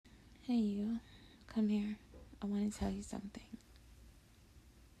Hey, you. Come here. I want to tell you something.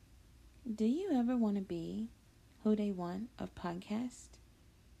 Do you ever want to be who they want of podcast?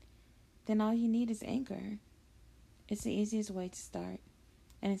 Then all you need is Anchor. It's the easiest way to start,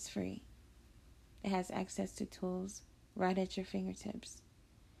 and it's free. It has access to tools right at your fingertips.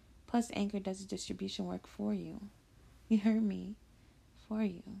 Plus, Anchor does the distribution work for you. You heard me. For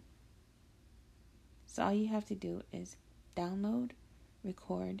you. So all you have to do is download,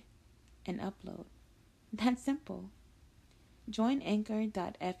 record, and upload. That's simple. Join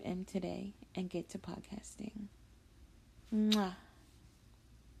Anchor.fm today and get to podcasting. Mwah.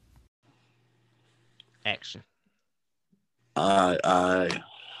 Action. I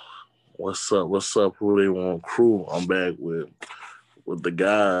what's up? What's up? Who they want crew? I'm back with the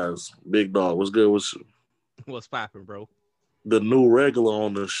guys. Big dog, what's good with you? What's poppin', bro? The new regular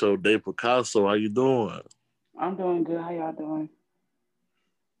on the show, Dave Picasso. How you doing? I'm doing good. How y'all doing?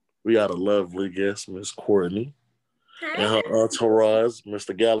 We got a lovely guest, Miss Courtney, and her entourage,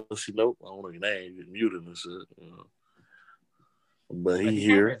 Mr. Galaxy Note. I don't know your name, you're muted and shit. But he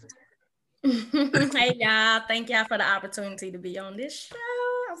here. Hey y'all, thank y'all for the opportunity to be on this show.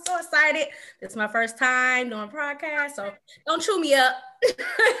 I'm so excited. This is my first time doing a podcast, so don't chew me up.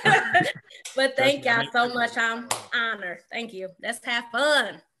 But thank y'all so much. I'm honored. Thank you. Let's have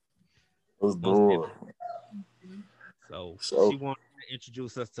fun. Let's do it. So she wanted to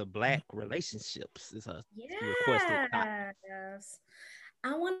introduce us to Black relationships. Is her requested topic. Yes.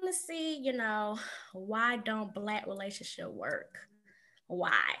 I want to see, why don't Black relationship work?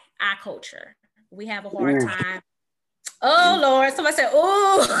 Why? Our culture. We have a hard time. Oh, Lord. Somebody said,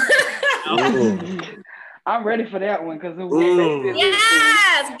 ooh. I'm ready for that one because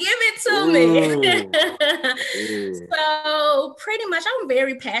yes, give it to me. So pretty much I'm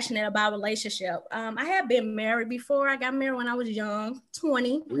very passionate about relationship. I have been married before. I got married when I was young,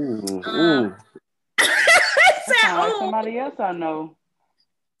 20. Somebody else I know.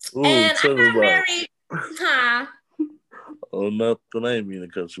 And I got married, Oh, nothing. I ain't mean to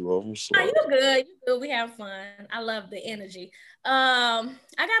cut you off. I'm sorry. You good. We have fun. I love the energy. I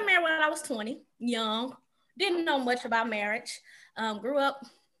got married when I was 20, young. Didn't know much about marriage. Grew up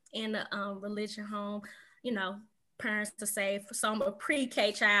in a religion home, parents to say, for some a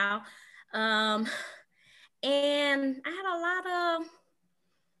pre-K child. And I had a lot of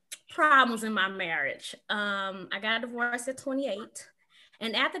problems in my marriage. I got divorced at 28.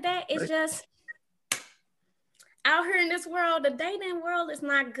 And after that, it's just out here in this world, the dating world is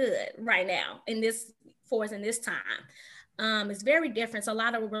not good right now in this time. It's very different. So a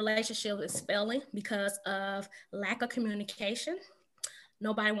lot of relationships is failing because of lack of communication.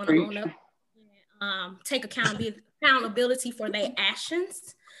 Nobody want to own up, take accountability for their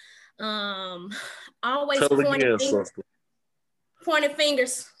actions. Always pointing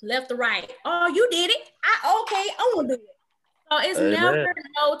fingers left to right. Oh, you did it. I want to do it. So it's never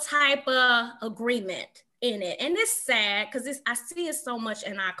no type of agreement in it. And it's sad because I see it so much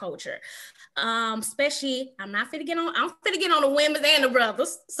in our culture. Especially, I'm finna get on the women and the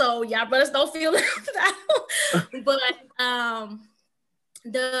brothers. So y'all brothers don't feel left out. But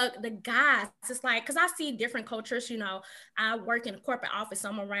the guys, it's like, because I see different cultures, I work in a corporate office, so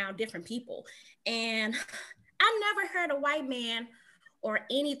I'm around different people. And I never heard a white man or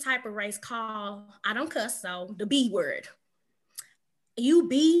any type of race call, I don't cuss, so the B word. You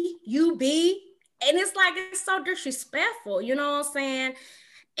be. And it's like, it's so disrespectful, you know what I'm saying?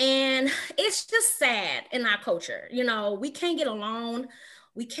 And it's just sad in our culture. We can't get along.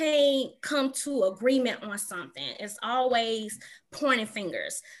 We can't come to agreement on something. It's always pointing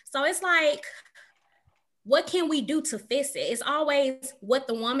fingers. So it's like, what can we do to fix it? It's always what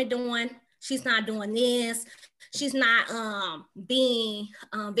the woman doing. She's not doing this. She's not being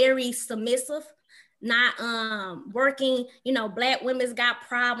very submissive. Not working, Black women's got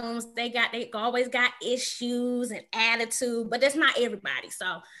problems. They always got issues and attitude, but that's not everybody.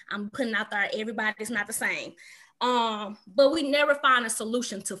 So I'm putting out there, everybody's not the same. But we never find a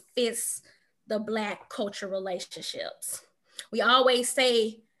solution to fix the Black culture relationships. We always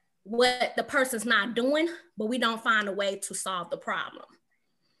say what the person's not doing, but we don't find a way to solve the problem.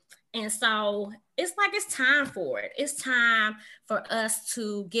 And so it's like, it's time for it. It's time for us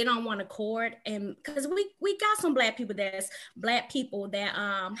to get on one accord. And because we got some Black people that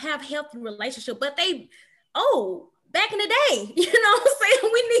have healthy relationship, but back in the day, you know what I'm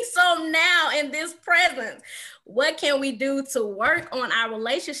saying? We need some now in this present. What can we do to work on our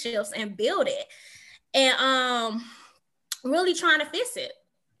relationships and build it? And really trying to fix it.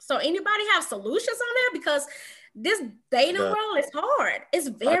 So anybody have solutions on that? Because this dating world is hard. It's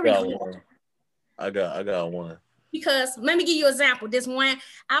very hard. I got one. Because let me give you an example. This one,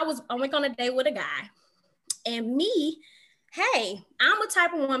 I went on a date with a guy, and me, hey, I'm a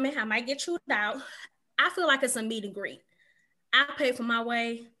type of woman, I might get chewed out. I feel like it's a meet and greet. I pay for my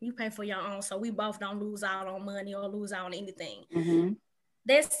way, you pay for your own, so we both don't lose out on money or lose out on anything. Mm-hmm.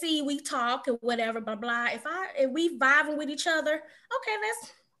 Let's see, we talk or whatever, blah, blah. If we vibing with each other, okay,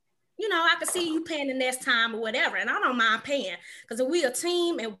 let's, I can see you paying the next time or whatever, and I don't mind paying. Because if we a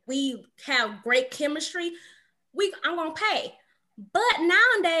team and we have great chemistry, I'm gonna pay. But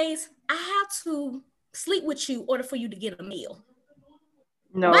nowadays, I have to sleep with you in order for you to get a meal.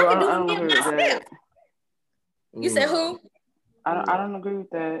 No, I don't agree with that. You said who? I don't agree with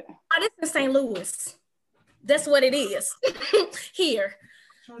that. Oh, this is St. Louis. That's what it is here.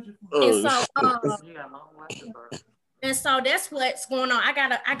 And so that's what's going on. I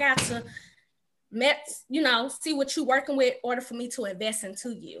got to see what you're working with in order for me to invest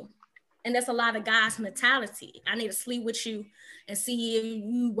into you. And that's a lot of guys' mentality. I need to sleep with you and see if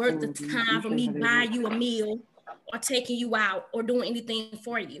you worth the time for me buying you a meal or taking you out or doing anything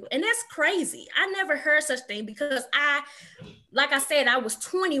for you. And that's crazy. I never heard such thing because like I said, I was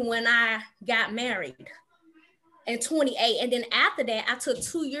 20 when I got married and 28. And then after that, I took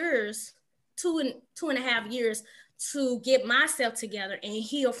 2 years, two and a half years to get myself together and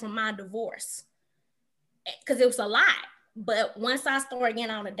heal from my divorce. Because it was a lot. But once I started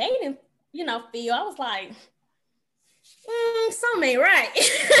getting on a dating, field, I was like, something ain't right.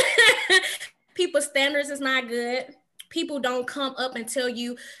 People's standards is not good. People don't come up and tell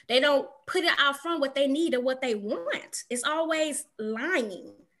you, they don't put it out front what they need or what they want. It's always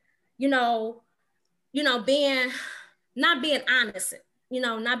lying, not being honest,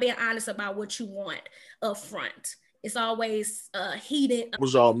 not being honest about what you want up front. It's always heated. What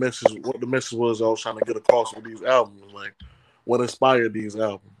was y'all message? What the message was I was trying to get across with these albums? Like, what inspired these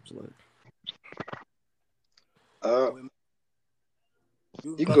albums? Like,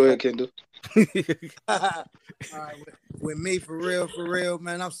 you can go ahead, Kendall. All right, with me, for real,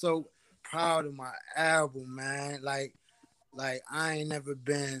 man, I'm so proud of my album, man. Like I ain't never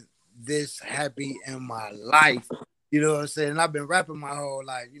been this happy in my life. You know what I'm saying? And I've been rapping my whole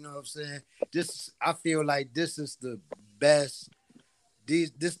life. You know what I'm saying? I feel like this is the best.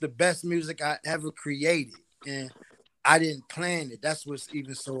 This the best music I ever created, and I didn't plan it. That's what's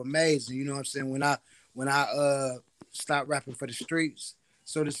even so amazing. You know what I'm saying? When I stopped rapping for the streets,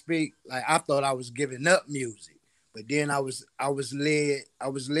 so to speak, like I thought I was giving up music, but then I was led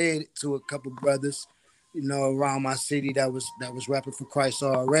to a couple brothers, around my city that was rapping for Christ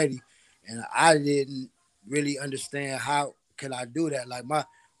already, and I didn't really understand how could I do that. Like my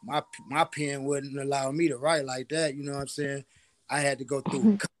pen wouldn't allow me to write like that. You know what I'm saying? I had to go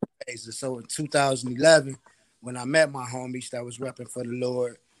through a couple phases. So in 2011, when I met my homies that was rapping for the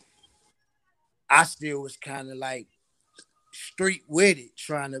Lord, I still was kind of like street with it,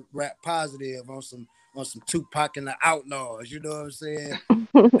 trying to rap positive on some Tupac and the Outlaws. You know what I'm saying?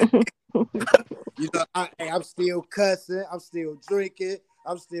 I'm still cussing, I'm still drinking,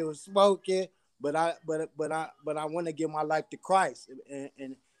 I'm still smoking, but I want to give my life to Christ,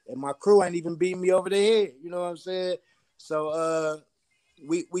 and my crew ain't even beating me over the head. You know what I'm saying? So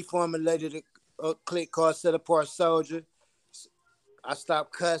we formulated a clique called Set Apart Soldier. I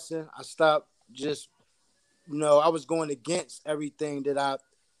stopped cussing. I stopped just, I was going against everything that I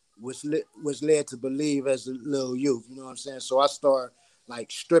was led to believe as a little youth. You know what I'm saying? So I started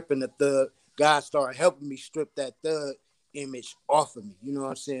like stripping the thug. God started helping me strip that thug image off of me. You know what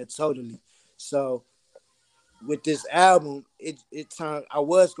I'm saying? Totally. So with this album, it turned. I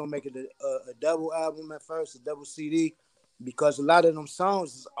was gonna make it a double album at first, a double CD, because a lot of them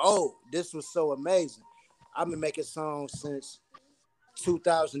songs is old. This was so amazing. I've been making songs since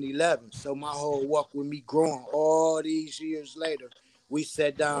 2011. So my whole walk with me growing all these years later, we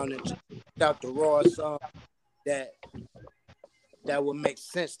sat down and checked out the raw song that would make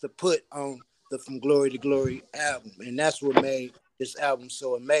sense to put on the From Glory to Glory album. And that's what made this album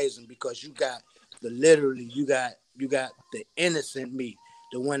so amazing, because you got the innocent me,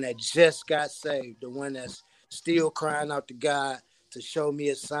 the one that just got saved, the one that's still crying out to God to show me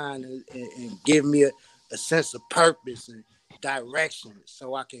a sign and give me a sense of purpose and direction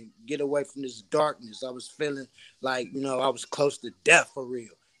so I can get away from this darkness. I was feeling like, I was close to death for real.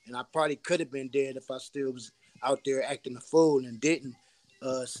 And I probably could have been dead if I still was out there acting a fool and didn't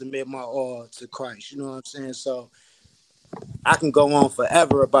submit my all to Christ. You know what I'm saying? So I can go on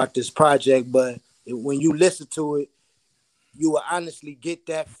forever about this project, but when you listen to it, you will honestly get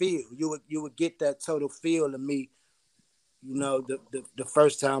that feel. You would get that total feel of me, the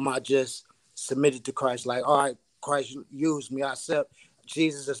first time I just submitted to Christ. Like, all right, Christ used me. I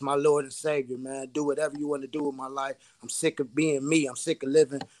Jesus is my Lord and Savior, man. Do whatever you want to do with my life. I'm sick of being me. I'm sick of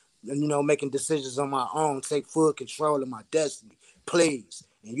living, making decisions on my own. Take full control of my destiny, please.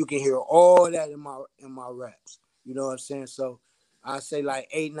 And you can hear all that in my raps. You know what I'm saying? So I say like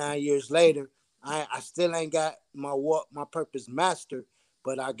 8-9 years later, I still ain't got my purpose mastered,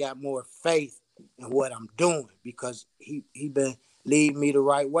 but I got more faith in what I'm doing because he been leading me the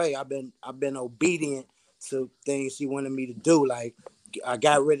right way. I've been obedient to things he wanted me to do. Like I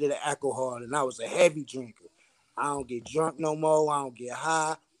got rid of the alcohol and I was a heavy drinker. I don't get drunk no more. I don't get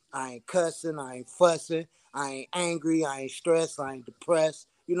high. I ain't cussing. I ain't fussing. I ain't angry. I ain't stressed. I ain't depressed.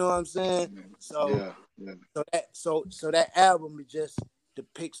 You know what I'm saying? So, so that album just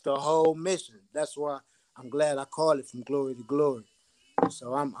depicts the whole mission. That's why I'm glad I call it From Glory to Glory.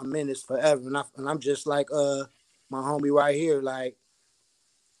 So I'm in this forever, and I'm just like my homie right here. Like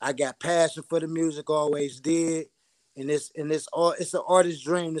I got passion for the music, always did, and it's an artist's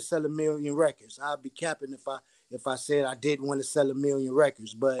dream to sell 1 million records. I'd be capping if I said I didn't want to sell 1 million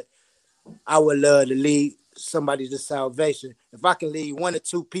records, but I would love to lead somebody to salvation. If I can lead 1 or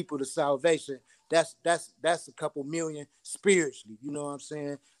 2 people to salvation, that's a couple million spiritually. You know what I'm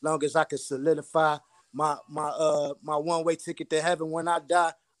saying? Long as I can solidify my one-way ticket to heaven when I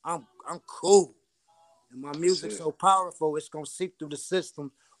die, I'm cool. And my music's so powerful, it's gonna seep through the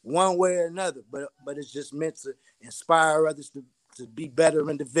system one way or another. But it's just meant to inspire others to be better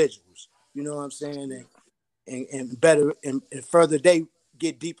individuals. You know what I'm saying? And better and further they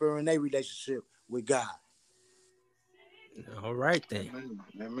get deeper in their relationship with God. All right then.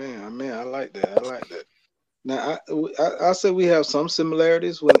 Amen. I like that. Now I say we have some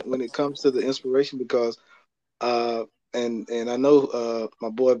similarities when it comes to the inspiration because and I know my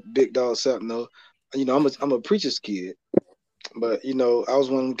boy Big Dog Sap know, I'm a preacher's kid. But I was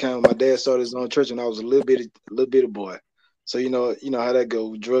one of them kind of, my dad started his own church and I was a little bitty boy. So you know how that go.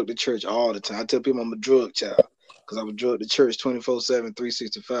 We drug to church all the time. I tell people I'm a drug child because I was drugged to church 24/7,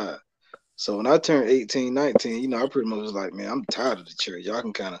 365. So when I turned 18, 19, I pretty much was like, man, I'm tired of the church. Y'all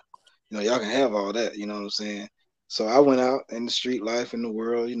can kind of, y'all can have all that. You know what I'm saying? So I went out in the street life in the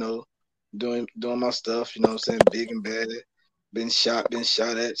world, doing my stuff. You know what I'm saying? Big and bad, been shot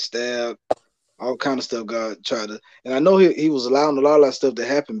at, stabbed. All kind of stuff God tried to, and I know he was allowing a lot of that stuff to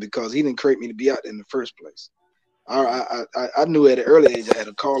happen because he didn't create me to be out there in the first place. I knew at an early age I had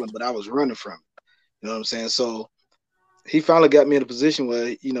a calling, but I was running from it. You know what I'm saying? So he finally got me in a position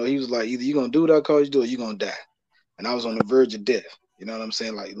where, he was like, either you're going to do what I call you to do or you're going to die. And I was on the verge of death. You know what I'm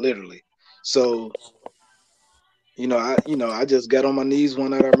saying? Like literally. So, I just got on my knees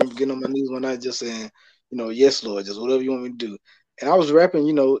one night. I remember getting on my knees one night just saying, yes, Lord, just whatever you want me to do. And I was rapping,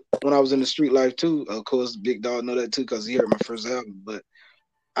 when I was in the street life too. Of course, Big Dog know that too because he heard my first album. But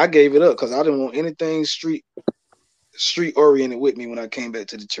I gave it up because I didn't want anything street oriented with me when I came back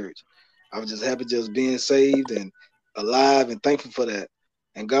to the church. I was just happy just being saved and alive and thankful for that.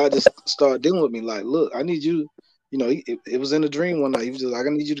 And God just started dealing with me like, look, I need you. It was in a dream one night. He was just like, I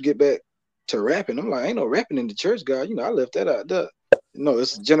need you to get back to rapping. I'm like, ain't no rapping in the church, God. I left that out there. No,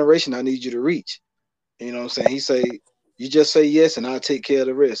 it's a generation I need you to reach. You know what I'm saying? He say, you just say yes and I'll take care of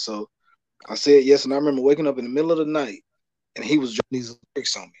the rest. So I said yes. And I remember waking up in the middle of the night and he was dropping these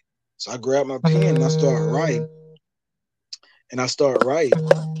lyrics on me. So I grabbed my pen and I started writing. And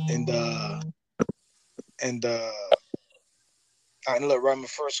I ended up writing my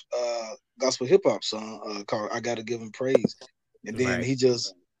first gospel hip hop song called I Gotta Give Him Praise. And then he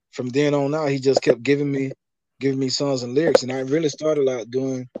just, from then on out, he just kept giving me songs and lyrics. And I really started out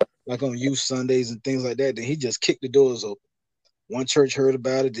doing like on youth Sundays and things like that. Then he just kicked the doors open. One church heard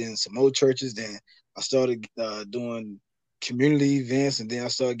about it, then some more churches. Then I started doing community events, and then I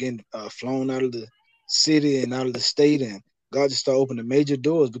started getting flown out of the city and out of the state. And God just started opening major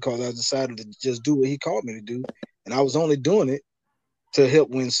doors because I decided to just do what he called me to do. And I was only doing it to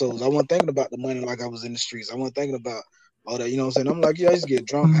help win souls. I wasn't thinking about the money like I was in the streets. I wasn't thinking about all that, you know what I'm saying? I'm like, yeah, I used to get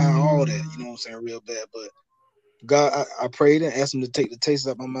drunk, high, all that, you know what I'm saying, real bad. But God, I prayed and asked him to take the taste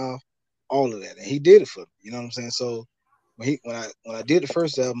out my mouth, all of that. And he did it for me, you know what I'm saying? So when I did the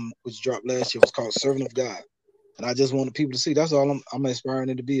first album, which dropped last year, was called Servant of God. And I just wanted people to see, that's all I'm aspiring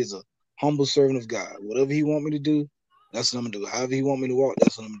it to be, is a humble servant of God. Whatever he want me to do, that's what I'm gonna do. However he want me to walk,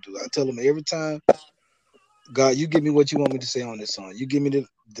 that's what I'm gonna do. I tell him every time, God, you give me what you want me to say on this song. You give me the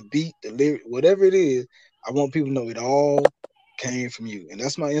beat, the lyric, whatever it is. I want people to know it all came from you. And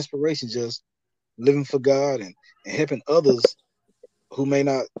that's my inspiration, just living for God and helping others who may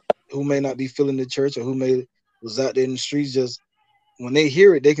not be feeling the church or who was out there in the streets. Just when they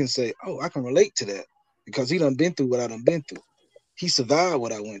hear it, they can say, oh, I can relate to that because he done been through what I done been through. He survived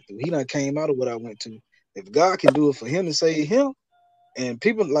what I went through. He done came out of what I went through. If God can do it for him and save him, And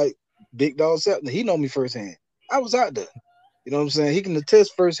people like Big Dog Scepter, he know me firsthand. I was out there. You know what I'm saying? He can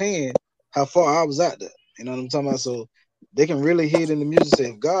attest firsthand how far I was out there. You know what I'm talking about? So they can really hear it in the music. Say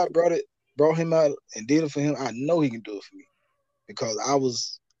if God brought him out and did it for him, I know he can do it for me. Because I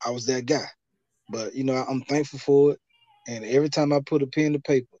was that guy. But you know, I'm thankful for it. And every time I put a pen to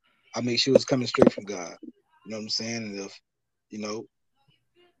paper, I make sure it's coming straight from God. You know what I'm saying? And if, you know,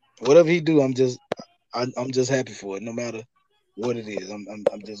 whatever he do, I'm just happy for it, no matter what it is. I'm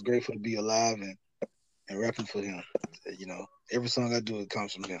just grateful to be alive and rapping for him. You know, every song I do, it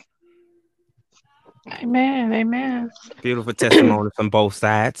comes from him. Amen. Beautiful testimony from both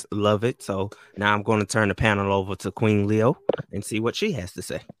sides. Love it. So now I'm going to turn the panel over to Queen Leo and see what she has to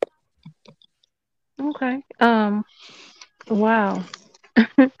say. Okay. Wow.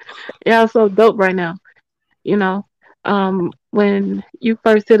 Y'all so dope right now. You know, when you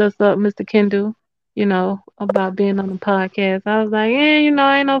first hit us up, Mr. Kendall, you know, about being on the podcast, I was like, you know,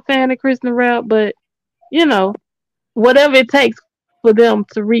 I ain't no fan of Christian rap, but you know, whatever it takes for them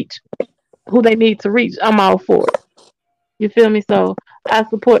to reach who they need to reach, I'm all for it. You feel me? So I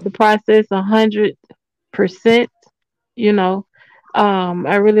support the process 100%. You know,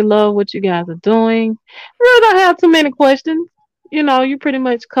 I really love what you guys are doing. Really don't have too many questions. You know, you pretty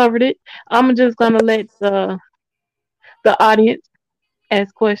much covered it. I'm just gonna let the audience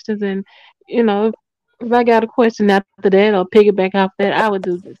ask questions, and you know, if I got a question after that or piggyback off that, I would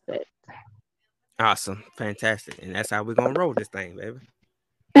do just that. Awesome, fantastic, and that's how we're gonna roll this thing, baby.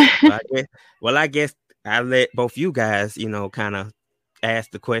 I guess I'll let both you guys, you know, kind of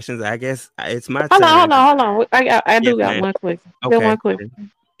ask the questions. I guess it's my turn. Hold on. I do got one question. Okay. One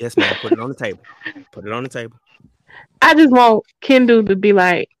question. Yes, ma'am. Put it on the table. I just want Kendall to be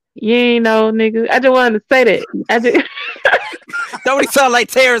like, you ain't know, nigga. I just wanted to say that. Don't he sound like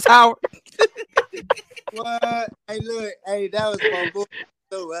Terrence Howard? What? Hey, look. Hey, that was my boy.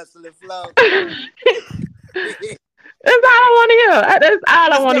 So hustling flow. That's all I want to hear. That's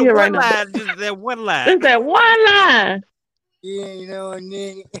all I want to hear right now. Just that one line. Just that one line. You ain't know a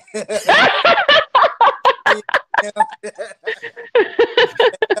nigga.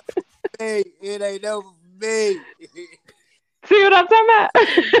 Hey, it ain't over for me. See what I'm talking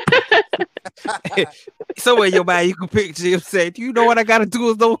about? Somewhere in your mind, you can picture him saying, "Do you know what I got to do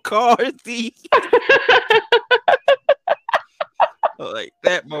with those cars?" Like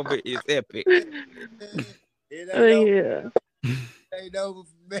that moment is epic. Yeah. Ain't over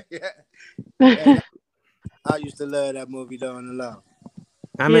for me. I used to love that movie though in the love.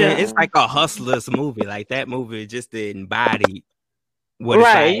 I mean, it's like a hustler's movie. Like that movie just embodied what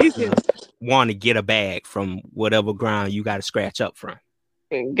it's like. Want to get a bag from whatever ground you got to scratch up from.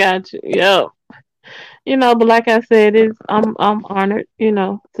 Gotcha. Yep. You know, but like I said, I'm honored, you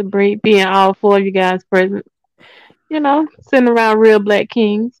know, to be in all four of you guys present. You know, sitting around real black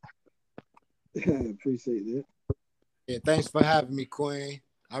kings. Appreciate that. Yeah, thanks for having me, Queen.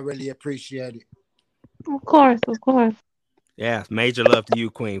 I really appreciate it. Of course. Yeah, major love to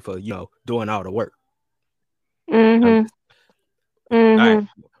you, Queen, for, you know, doing all the work. Mm-hmm. All right.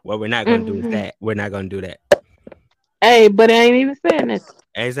 What we're not going to do is that. We're not going to do that. Hey, but I ain't even saying that.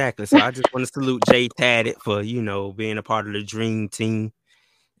 Exactly. So I just want to salute Jay Taddit for, you know, being a part of the dream team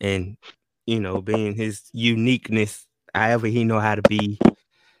and, you know, being his uniqueness, however he know how to be.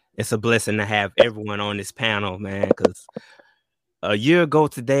 It's a blessing to have everyone on this panel, man, because a year ago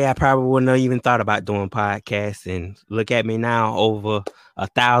today, I probably wouldn't have even thought about doing podcasts. And look at me now, over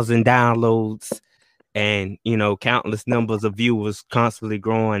 1,000 downloads and, you know, countless numbers of viewers constantly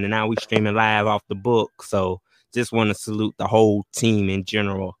growing. And now we streaming live off the book. So just want to salute the whole team in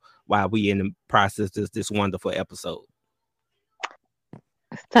general while we in the process of this wonderful episode.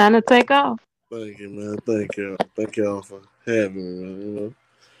 It's time to take off. Thank you, man. Thank you. Thank y'all for having me, man. You know,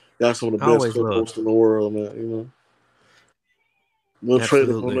 y'all some of the best co-hosts in the world, man. You know, no trade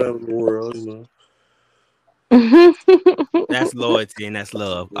from that in the world, you know. That's loyalty and that's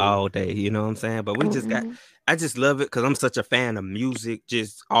love all day, you know what I'm saying? But we just I just love it because I'm such a fan of music,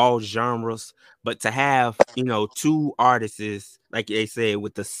 just all genres. But to have, you know, two artists, like they said,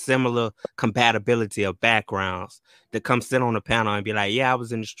 with the similar compatibility of backgrounds that come sit on the panel and be like, yeah, I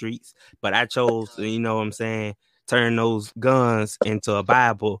was in the streets, but I chose, you know what I'm saying, turn those guns into a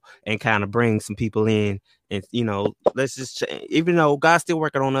Bible and kind of bring some people in. And, you know, let's just, even though God's still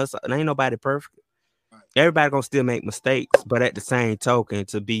working on us, and ain't nobody perfect. Everybody gonna still make mistakes, but at the same token,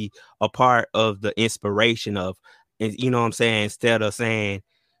 to be a part of the inspiration of, you know what I'm saying, instead of saying,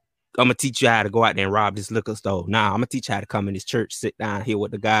 I'm gonna teach you how to go out there and rob this liquor store. Nah, I'm gonna teach you how to come in this church, sit down, hear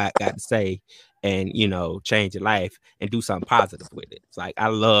what the God got to say, and, you know, change your life and do something positive with it. It's like I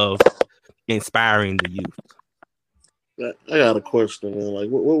love inspiring the youth. I got a question, man. Like,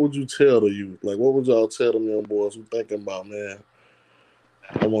 what would you tell the youth? Like, what would y'all tell them young boys who thinking about, man,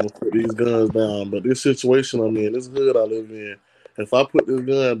 I want to put these guns down, but this situation I'm in, this hood I live in, if I put this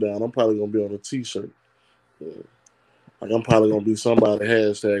gun down, I'm probably gonna be on a T-shirt. Yeah. Like, I'm probably gonna be somebody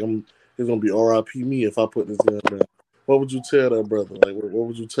hashtag. It's gonna be R.I.P. me if I put this gun down. What would you tell that brother? Like, what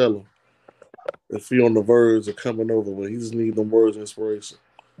would you tell him if he on the verge of coming over, but he just need them words of inspiration?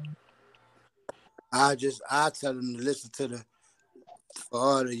 I tell them to listen to for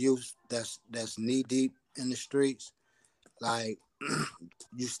all the youth that's knee deep in the streets. Like,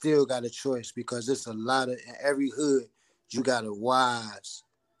 you still got a choice, because it's a lot of, in every hood you got a wise,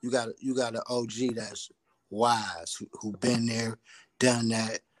 you got an OG that's wise, who been there, done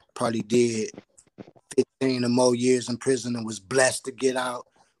that, probably did 15 or more years in prison and was blessed to get out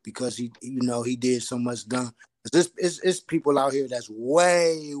because he did so much done. It's people out here that's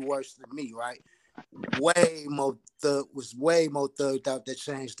way worse than me, right? Way more thugged out, that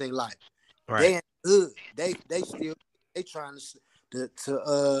changed their life. Right. They in the hood. They still trying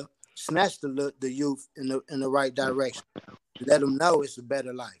to snatch the youth in the right direction. Let them know it's a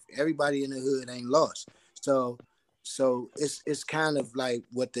better life. Everybody in the hood ain't lost. So it's kind of like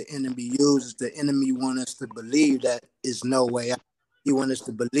what the enemy uses. The enemy want us to believe that is no way out. He want us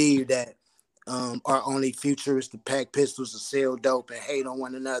to believe that our only future is to pack pistols, to sell dope, and hate on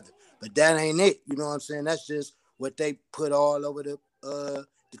one another. But that ain't it. You know what I'm saying? That's just what they put all over the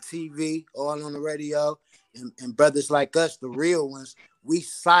TV, all on the radio. And brothers like us, the real ones, we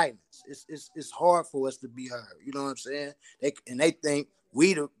silence. It's hard for us to be heard. You know what I'm saying? They think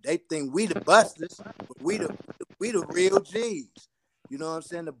we the busters, but we the real G's. You know what I'm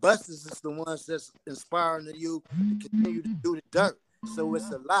saying? The busters is the ones that's inspiring you to continue to do the dirt. So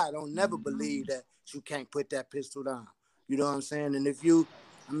it's a lie. Don't never believe that you can't put that pistol down. You know what I'm saying? And if you,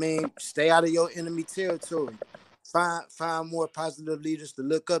 stay out of your enemy territory. Find more positive leaders to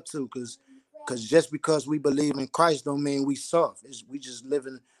look up to, because just because we believe in Christ don't mean we soft. We just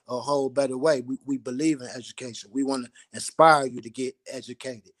living a whole better way. We believe in education. We want to inspire you to get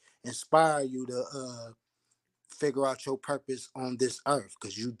educated, inspire you to figure out your purpose on this earth,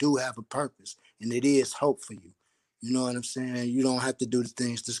 because you do have a purpose, and it is hope for you. You know what I'm saying? You don't have to do the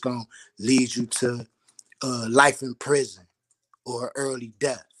things that's going to lead you to life in prison or early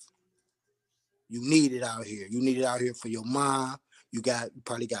death. You need it out here. You need it out here for your mom. You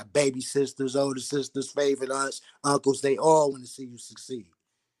probably got baby sisters, older sisters, favorite aunts, uncles. They all want to see you succeed.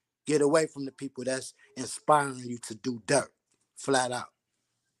 Get away from the people that's inspiring you to do dirt, flat out.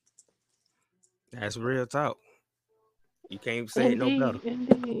 That's real talk. You can't say indeed, it no better.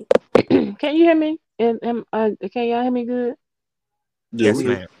 Indeed. Can you hear me? And can y'all hear me good? Yes,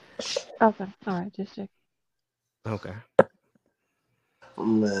 ma'am. Okay. All right. Just check. Okay.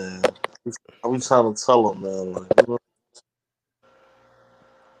 Man, I'm trying to tell them, man. Like,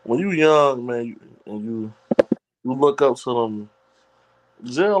 when you young, man, and you look up to them,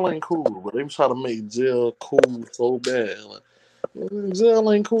 jail ain't cool, but they try to make jail cool so bad. Like,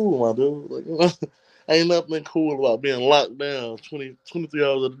 jail ain't cool, my dude. Like, ain't nothing cool about being locked down 23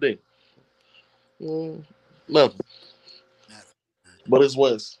 hours a day. Nothing. But it's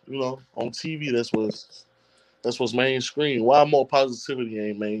what's, on TV, that's what's mainstream. Why more positivity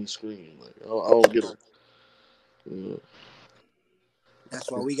ain't mainstream? Like, I don't get it. That's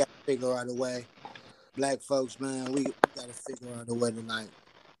why we got to figure out a way. Black folks, man, we got to figure out a way to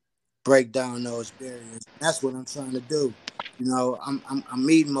break down those barriers. That's what I'm trying to do. I'm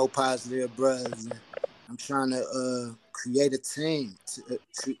meeting more positive brothers, and I'm trying to create a team,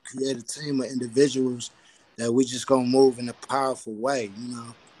 create a team of individuals that we just gonna move in a powerful way,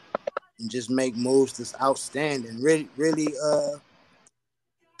 and just make moves that's outstanding. Really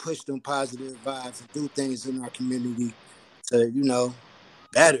push them positive vibes and do things in our community to,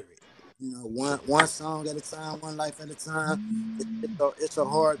 better it. One song at a time, one life at a time. It's a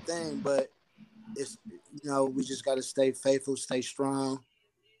hard thing, but it's we just gotta stay faithful, stay strong,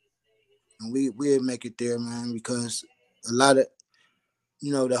 and we'll make it there, man. Because a lot of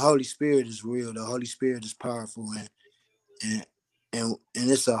the Holy Spirit is real. The Holy Spirit is powerful, and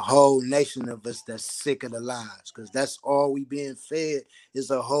it's a whole nation of us that's sick of the lies, because that's all we being fed is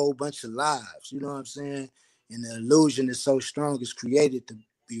a whole bunch of lies. You know what I'm saying? And the illusion is so strong, it's created to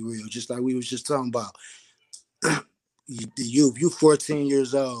be real. Just like we was just talking about. You 14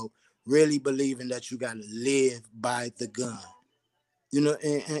 years old, really believing that you got to live by the gun. And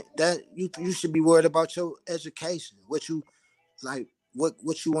that you should be worried about your education. What you like,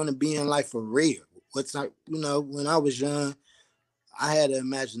 what you want to be in life for real. What's like, when I was young, I had an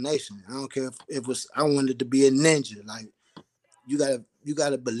imagination. I don't care if it was, I wanted to be a ninja. Like, you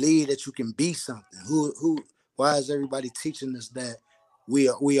gotta believe that you can be something. Why is everybody teaching us that we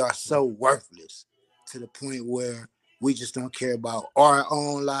are so worthless to the point where we just don't care about our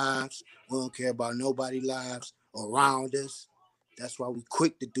own lives? We don't care about nobody's lives around us. That's why we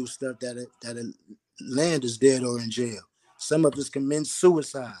quick to do stuff that land us dead or in jail. Some of us commit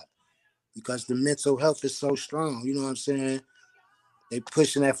suicide because the mental health is so strong. You know what I'm saying? They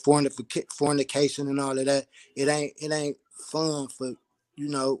pushing that fornication and all of that. It ain't fun for,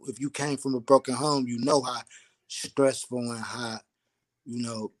 if you came from a broken home, how stressful and how,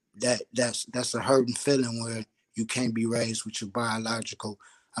 that's a hurting feeling where you can't be raised with your biological,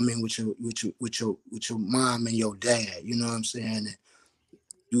 with your mom and your dad. You know what I'm saying? And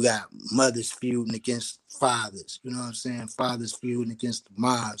you got mothers feuding against fathers. You know what I'm saying? Fathers feuding against the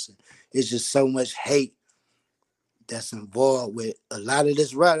moms. And it's just so much hate that's involved with a lot of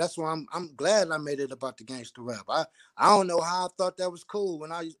this rap. That's why I'm glad I made it about the gangster rap. I don't know how I thought that was cool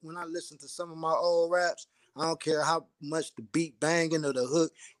when I listened to some of my old raps. I don't care how much the beat banging or the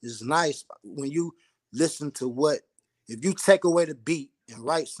hook is nice. When you listen to if you take away the beat and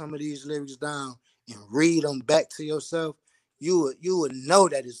write some of these lyrics down and read them back to yourself, you would know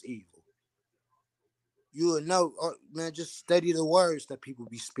that it's evil. You would know, man, just study the words that people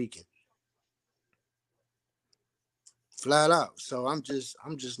be speaking. Flat out. So I'm just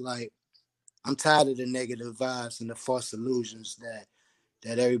like, I'm tired of the negative vibes and the false illusions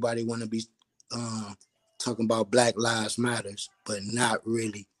that everybody want to be talking about Black Lives Matters, but not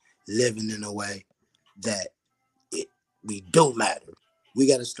really living in a way that we do matter. We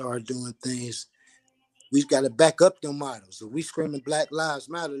got to start doing things. We got to back up them models. If we screaming Black Lives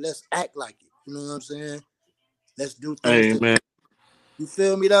Matter, let's act like it. You know what I'm saying? Let's do things. Hey, man. You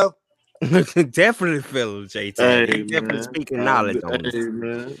feel me though? Definitely feel JT. Hey, He's definitely speaking knowledge on this.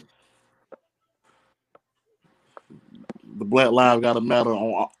 Man. The Black Lives gotta matter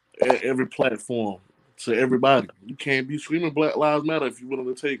on every platform to everybody. You can't be screaming Black Lives Matter if you're willing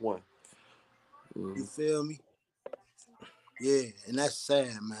to take one. You feel me? Yeah, and that's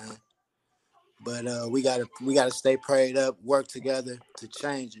sad, man. But we gotta stay prayed up, work together to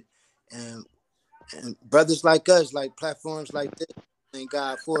change it, and brothers like us, like platforms like this, thank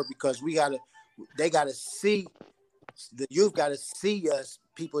God for it, because they gotta see, the youth gotta see us,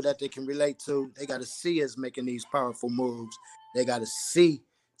 people that they can relate to. They gotta see us making these powerful moves. They gotta see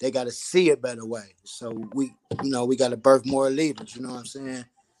a better way. So we gotta birth more leaders. You know what I'm saying?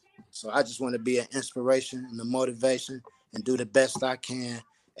 So I just want to be an inspiration and a motivation and do the best I can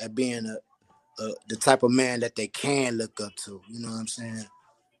at being the type of man that they can look up to. You know what I'm saying?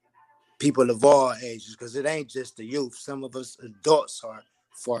 People of all ages, because it ain't just the youth. Some of us adults are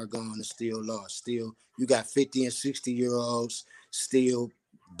far gone and still lost. Still, you got 50 and 60-year-olds still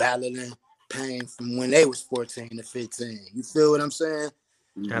battling pain from when they was 14 to 15. You feel what I'm saying?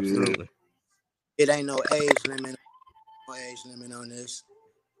 Absolutely. It ain't no age limit on this.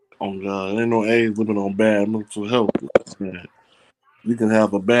 Oh God, there ain't no age limit on bad mental health. Man. You can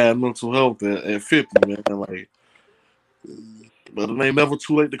have a bad mental health at 50, man. Like, but it ain't never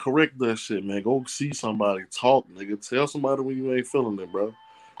too late to correct that shit, man. Go see somebody, talk, nigga. Tell somebody when you ain't feeling it, bro.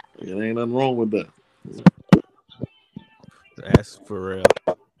 It ain't nothing wrong with that. That's for real.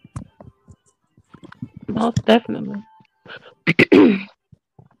 Most definitely.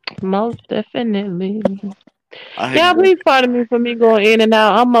 Most definitely. Yeah, please pardon me for me going in and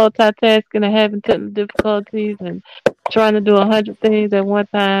out. I'm multitasking and having technical difficulties and trying to do 100 things at one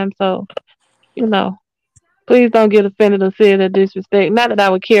time. So, please don't get offended or say that disrespect. Not that I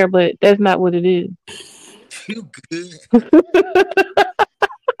would care, but that's not what it is. You good?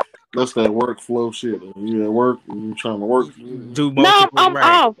 That's that workflow shit. You at work and you trying to work. No, I'm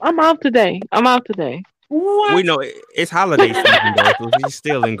off. I'm off today. What? We know it's holiday season though, so she's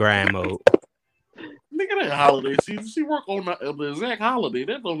still in grind mode. Nigga, that holiday season. She work on the exact holiday.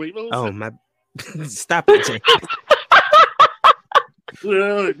 That don't make no sense. Oh my! Stop it, Jay.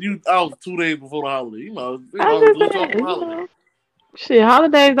 Yeah, you out 2 days before the holiday. You know, holiday. Shit,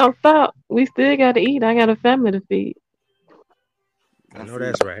 holidays don't stop. We still got to eat. I got a family to feed. I know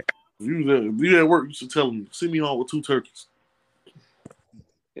that's right. You at work, you should tell them, send me home with 2 turkeys.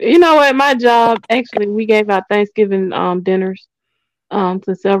 You know what? My job, actually, we gave out Thanksgiving dinners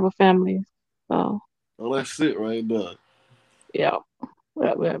to several families. So. Oh, that's it right there. Yeah.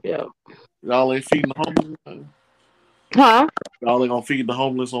 Y'all ain't feeding the homeless? Huh? Y'all ain't gonna feed the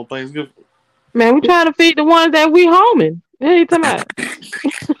homeless on Thanksgiving? Man, we trying to feed the ones that we homing. What are you talking about?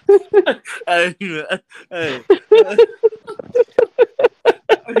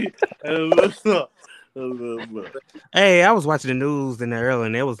 Hey, I was watching the news in the early,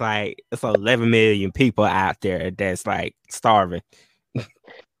 and it was like it's 11 million people out there that's like starving.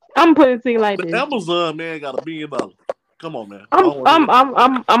 I'm putting it to you like this. Amazon man got $1 billion. Come on, man.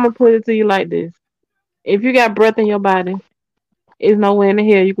 I'm gonna put it to you like this. If you got breath in your body, it's nowhere in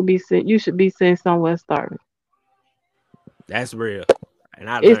the hell you could be sent. You should be sent somewhere starving. That's real. And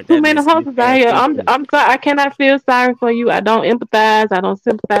I It's learned too that many lesson this hustles out past here. weekend. I'm sorry. I cannot feel sorry for you. I don't empathize. I don't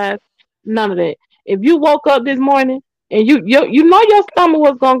sympathize. None of that. If you woke up this morning and you know your stomach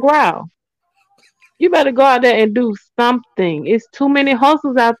was gonna growl, you better go out there and do something. It's too many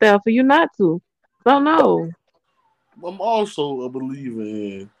hustles out there for you not to. So no. I'm also a believer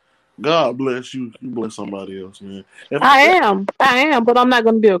in God bless you, you bless somebody else, man. I am, but I'm not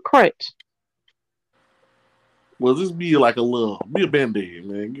gonna be a crutch. Well, just be like be a band-aid,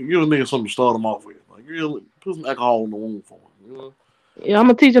 man. Give a nigga something to start him off with. Like, really, put some alcohol in the wound for him, you know? Yeah, I'm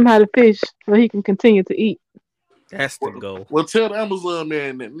gonna teach him how to fish so he can continue to eat. That's the goal. Well, tell the Amazon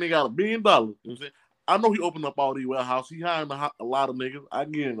man that nigga got $1 billion. You know what I'm saying? I know he opened up all these warehouses. He hiring a lot of niggas. I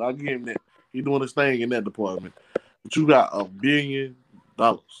give him that. He doing his thing in that department. But you got $1 billion.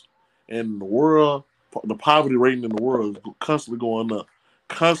 And the world, the poverty rating in the world is constantly going up.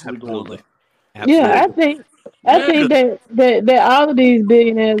 Going up. Absolutely. Yeah, I think that all of these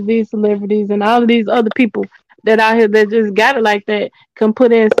billionaires, these celebrities, and all of these other people that out here that just got it like that can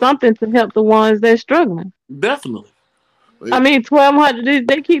put in something to help the ones that's struggling. Definitely. I mean, $1,200.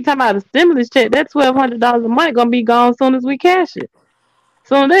 They keep talking about a stimulus check. That $1,200 a month gonna be gone as soon as we cash it.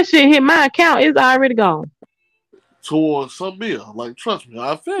 So when that shit hit my account, it's already gone. Towards some bill, like trust me,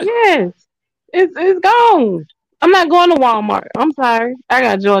 I feel. Yes, it's gone. I'm not going to Walmart. I'm sorry. I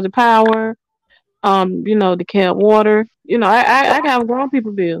got Georgia Power. The Camp Water. I got grown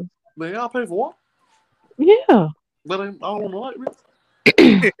people bills. Man, y'all pay for what? Yeah. That ain't all on the light bill.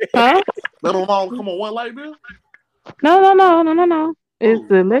 Huh? That don't all come on one light bill? No. It's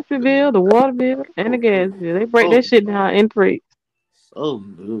the electric bill, the water bill, and the gas bill. They break that shit down in three. Oh,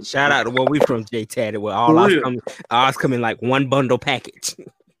 dude. Shout out to where we from, J Tatty, where all ours come in like one bundle package.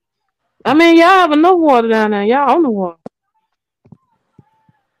 I mean, y'all have enough water down there. Y'all own the water.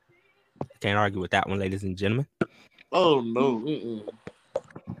 Can't argue with that one, ladies and gentlemen. Oh no.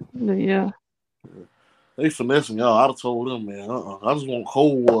 Yeah. They finessing y'all. I'd have told them, man. I just want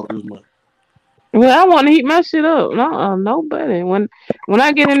cold water this month. Well, I want to heat my shit up. Nobody. When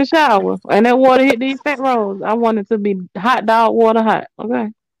I get in the shower and that water hit these fat rolls, I want it to be hot dog water hot. Okay.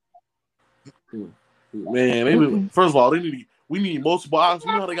 Man, first of all, we need multiple options.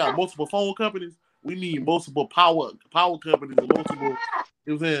 You know how they got multiple phone companies? We need multiple power companies and multiple.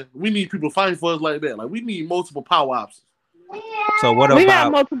 You know what I'm saying? We need people fighting for us like that. Like we need multiple power options. So what we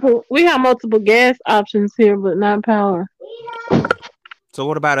about we have multiple gas options here, but not power. So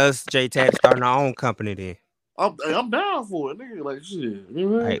what about us, J Tat, starting our own company then? I'm down for it, nigga. Like shit. You know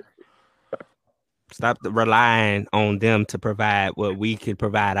what I mean? Stop relying on them to provide what we can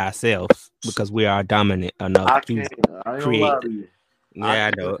provide ourselves because we are dominant enough to create.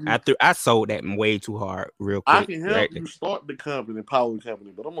 Yeah, I know. I sold that way too hard real quick. I can help you start the company, power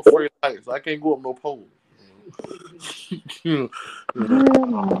company, but I'm afraid of heights. I can't go up no pole.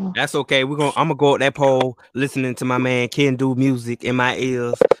 That's okay. I'm gonna go up that pole listening to my man Ken do music in my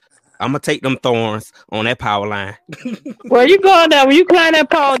ears. I'm gonna take them thorns on that power line. Well, you going down when you climb that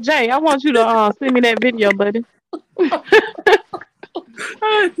pole, Jay. I want you to send me that video, buddy.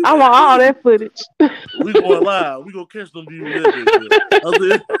 I want all that footage. We going live. We gonna catch them views. I'm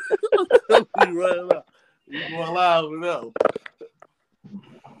saying, right now. We going live with that.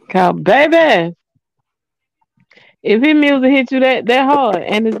 Come, baby. If his music hit you that hard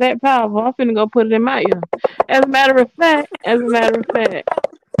and is that powerful, I'm finna go put it in my ear. As a matter of fact, I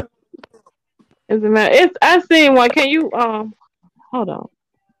seen one. Can you hold on?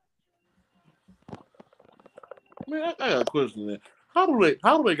 Man, I got a question there. How do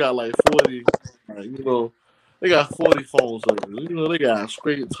they got like 40? Like, they got 40 phone services. They got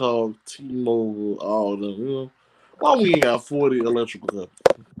Straight Talk, T-Mobile, all of them. Why we ain't got 40 electrical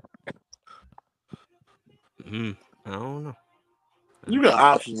companies? I don't know. You got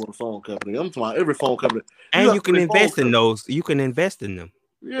options with a phone company. I'm talking about every phone company. And you can invest in those. You can invest in them.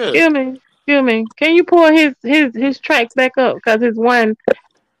 Yeah. Excuse me. Can you pull his tracks back up? Because it's one.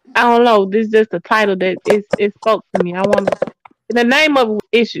 I don't know. This is just a title that it spoke to me. I want the name of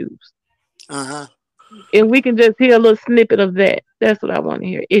Issues. And we can just hear a little snippet of that. That's what I want to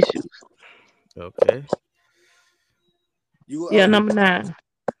hear. Issues. Okay. Number 9.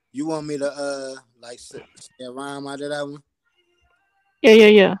 You want me to say a rhyme out of that one?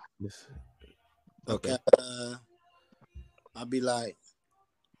 Yeah. Okay. I'll be like,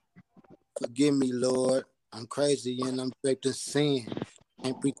 forgive me, Lord. I'm crazy and I'm straight to sin.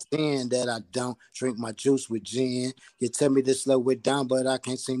 Can't pretend that I don't drink my juice with gin. You tell me to slow it down, but I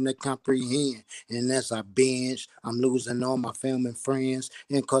can't seem to comprehend. And as I binge, I'm losing all my family and friends.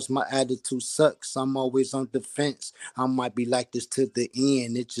 And cause my attitude sucks, I'm always on defense. I might be like this to the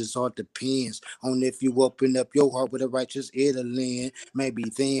end. It just all depends on if you open up your heart with a righteous ear to lend. Maybe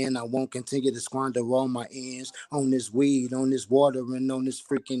then I won't continue to squander all my ends on this weed, on this water, and on this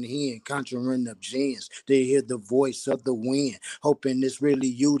freaking hen, conjuring up gins. They hear the voice of the wind, hoping it's really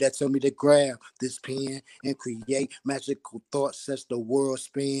you that tell me to grab this pen and create magical thoughts as the world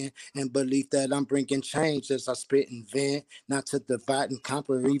spin, and believe that I'm bringing change as I spit and vent, not to divide and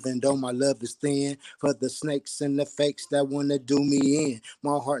conquer even though my love is thin, for the snakes and the fakes that want to do me in.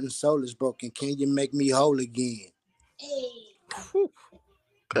 My heart and soul is broken, can you make me whole again?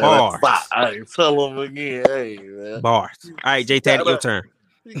 Bars. Hey, tell him again. Hey, man. Bars. All right, J Taddy, your turn.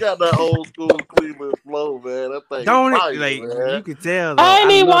 You got that old school Cleveland flow, man. That thing Don't fire, it? Like, man. you can tell. I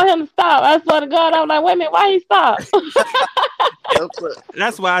didn't even want him to stop. I swear to God, I was like, wait a minute, why he stopped?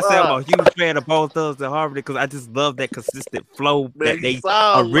 That's why I say I'm a huge fan of Bone Thugs and Harmony, because I just love that consistent flow that they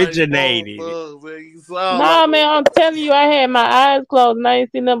originated. Nah, man, I'm telling you, I had my eyes closed and I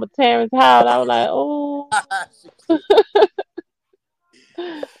ain't seen nothing but Terrence Howard. I was like, oh.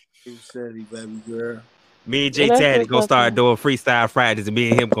 You said he, baby girl. Me and J Taddy gonna start doing freestyle Fridays, and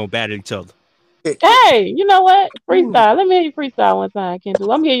me and him gonna battle each other. Hey, you know what? Freestyle. Let me hear you freestyle one time,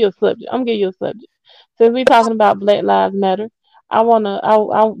 Kendall. I'm gonna give you a subject. Since we talking about Black Lives Matter, I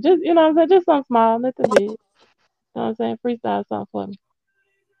just, you know what I'm saying, just something small, nothing big. You know what I'm saying? Freestyle something for me.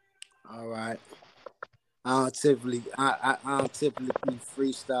 All right. I don't typically be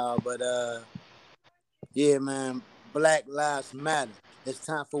freestyle, but yeah, man. Black Lives Matter. It's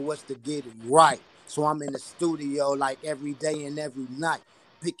time for us to get it right. So I'm in the studio like every day and every night,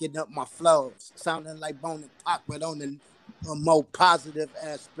 picking up my flows, sounding like Bone and Pac, but on a more positive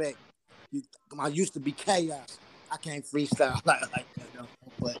aspect. I used to be chaos. I can't freestyle like that, though.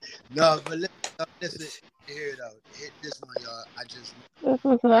 But listen here though. Hit this one, y'all.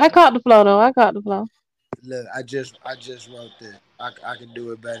 I caught the flow though. Look, I just wrote this. I can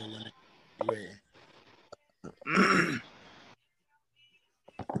do it better when it's ready.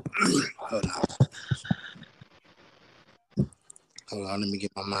 Hold on, let me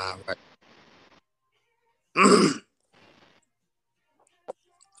get my mind right.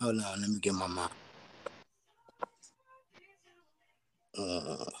 Hold on, let me get my mind.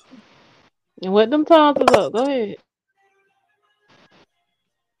 And what them tonsils up? Go ahead.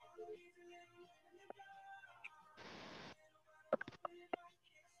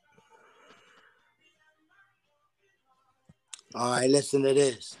 All right, listen to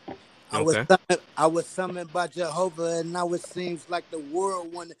this. I was summoned by Jehovah, and now it seems like the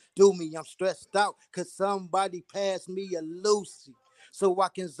world want to do me. I'm stressed out because somebody passed me a Lucy, so I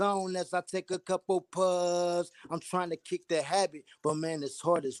can zone as I take a couple puffs. I'm trying to kick the habit, but man, it's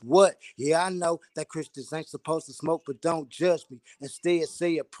hard as what? Yeah, I know that Christians ain't supposed to smoke, but don't judge me. Instead,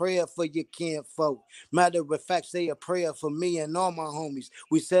 say a prayer for your kinfolk. Matter of fact, say a prayer for me and all my homies.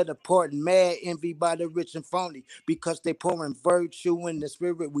 We set apart and mad envy by the rich and phony, because they pouring virtue in the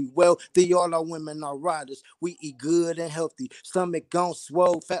spirit. We wealthy, all our women are riders. We eat good and healthy, stomach gone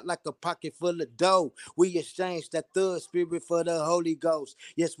swole, fat like a pocket full of dough. We exchange that thug spirit for the Holy Ghost.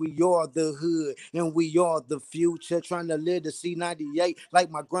 Yes, we are the hood and we are the future, trying to live to C98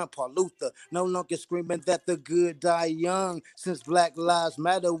 like my grandpa Luther. No longer screaming that the good die young. Since Black Lives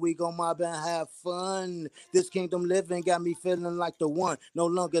Matter, we gon' mob and have fun. This kingdom living got me feeling like the one. No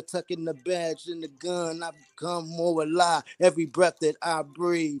longer tucking the badge in the gun. I become more alive every breath that I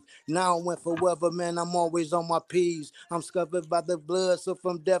breathe. Now and forever, man, I'm always on my P's. I'm covered by the blood, so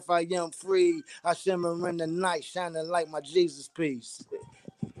from death I am free. I shimmer in the night, shining like my Jesus piece.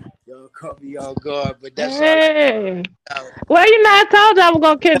 Y'all caught me off guard, but that's all. Well, you know, I told you I was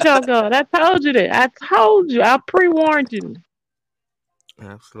gonna catch y'all guard. I told you that. I told you. I pre-warned you.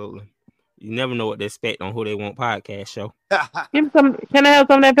 Absolutely. You never know what to expect on Who They Want podcast show. Give me some. Can I have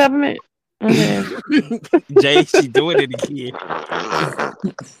some of that peppermint? Okay. Jay, she doing it again.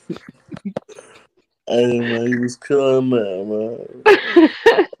 Hey man, he was killing that,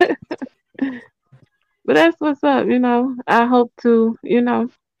 man. But that's what's up, you know. I hope to, you know,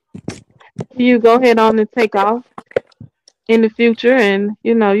 you go ahead on and take off in the future, and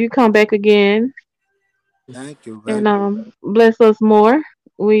you know, you come back again. Thank you, baby. And bless us more.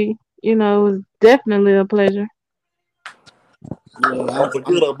 We, you know, it was definitely a pleasure. Yeah, don't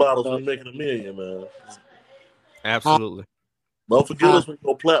forget about us when you're making $1 million, man. Absolutely. Don't forget us when you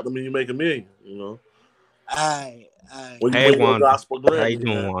go platinum and you make $1 million, you know. Hey, Wanda. How you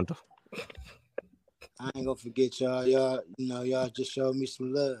doing, Wanda? I ain't gonna forget y'all. Y'all just showed me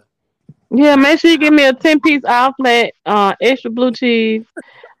some love. Yeah, make sure you give me a 10-piece all flat, extra blue cheese,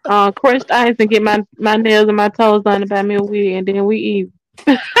 crushed ice, and get my nails and my toes done and buy me a wig, and then we eat.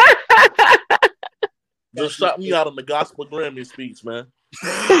 Just shot me out of the gospel Grammy speech, man.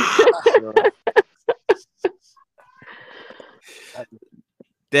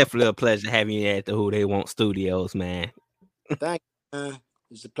 Definitely a pleasure having you at the Who They Want Studios, man. Thank you, man.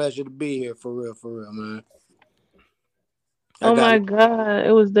 It's a pleasure to be here, for real, man. Oh my God,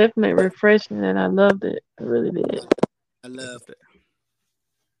 it was definitely refreshing, and I loved it. I really did. I love it.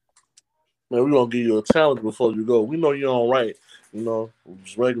 Man, we're gonna give you a challenge before you go. We know you don't write,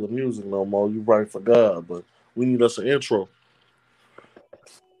 just regular music no more. You write for God, but we need us an intro.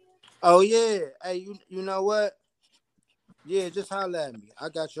 Oh yeah. Hey, you know what? Yeah, just holler at me. I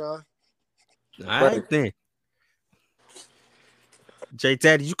got y'all. All right then. J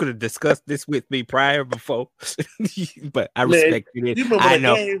Taddy, you could have discussed this with me before, but I respected it. You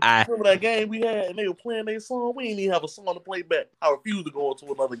remember that game we had and they were playing their song? We didn't even have a song to play back. I refused to go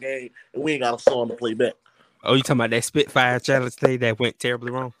into another game and we ain't got a song to play back. Oh, you talking about that Spitfire challenge thing that went terribly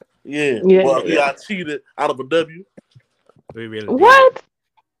wrong? Yeah. Well, we got cheated out of a W. We really did. What?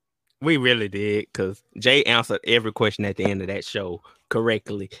 We really did, because Jay answered every question at the end of that show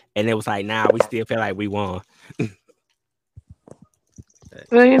correctly, and it was like, we still feel like we won.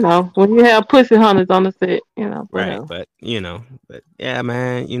 Well, when you have pussy hunters on the set, right? But yeah,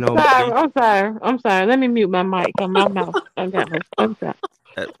 man, I'm sorry. Let me mute my mic on my mouth. I got no. I'm sorry.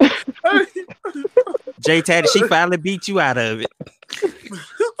 J Taddy, she finally beat you out of it.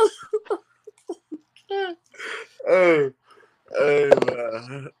 Hey,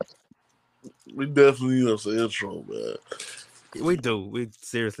 man. We definitely need us an intro, man. We do. We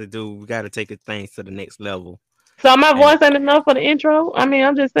seriously do. We got to take things to the next level. So my voice ain't enough for the intro. I mean,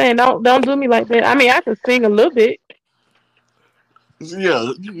 I'm just saying, don't do me like that. I mean, I can sing a little bit.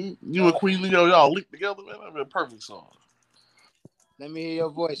 Yeah, you and Queen Leo, y'all linked together, man. That'd be a perfect song. Let me hear your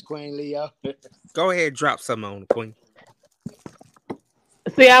voice, Queen Leo. Go ahead, drop something on Queen.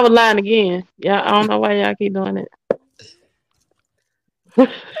 See, I was lying again. Yeah, I don't know why y'all keep doing it.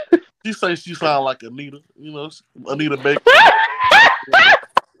 She say she sound like Anita, Anita Baker.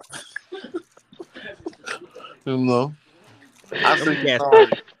 I think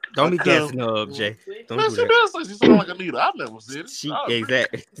don't be gassing her up, Jay. Don't do that. She does say she sound like Anita. I've never said it.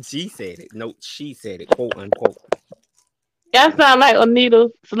 Exactly. She said it. No, she said it, quote unquote. Y'all sound like Anita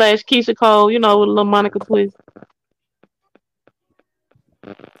 / Keisha Cole, with a little Monica twist.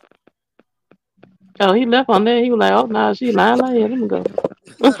 Oh, he left on there. He was like, "Oh, no, she lying like that. Let me go."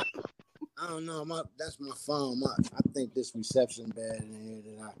 I don't know. That's my phone. I think this reception bad in here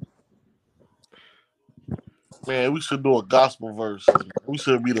tonight. Man, we should do a gospel verse. We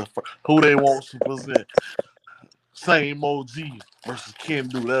should be the Who They Want to present. Same OG versus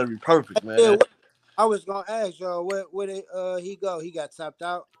Kendu. That'd be perfect, man. Yeah, I was gonna ask y'all where did he go? He got tapped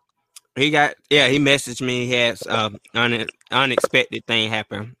out. He messaged me. He had unexpected thing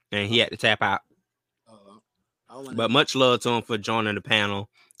happen, and he had to tap out. But much love to him for joining the panel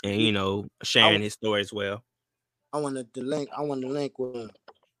and sharing his story as well. I want the link with him.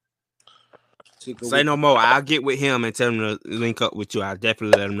 Say no more. I'll get with him and tell him to link up with you. I'll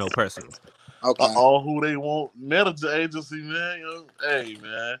definitely let him know personally. Okay. All Who They Want manager agency, man. Hey,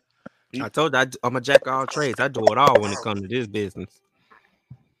 man. I told you I'm a jack of all trades. I do it all when it comes to this business.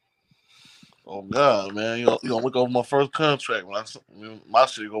 Oh God, man! You gonna look over my first contract when my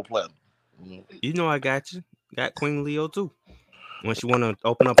shit go platinum. I got you. Got Queen Leo too. When she want to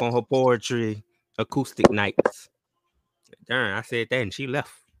open up on her poetry acoustic nights. Darn, I said that and she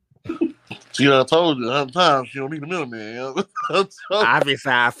left. She done told you 100 times she don't need a middleman.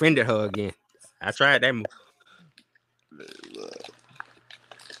 Obviously, I offended her again. I tried that move.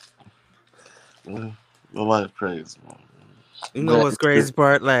 Your life crazy, man. You know what's crazy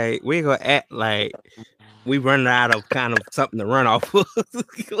part? Like, we ain't gonna act like we running out of kind of something to run off of.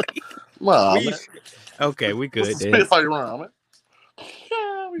 Okay, we good. Spitfire round, man.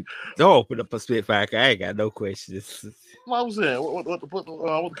 Don't open up a Spitfire. I ain't got no questions. What was that? What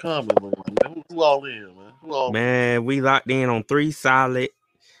the comment look like, man? Who all in, man? Man, we locked in on 3 solid.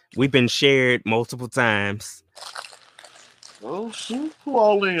 We've been shared multiple times. Oh shoot! Who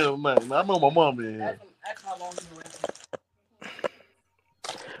all in, man? I know my mom in here.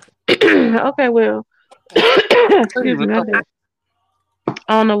 Okay, well, excuse me. I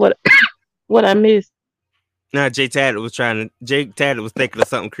don't know what I missed. Now, Jay Taddett was thinking of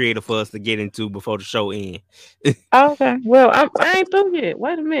something creative for us to get into before the show ends. Okay, well, I ain't through yet.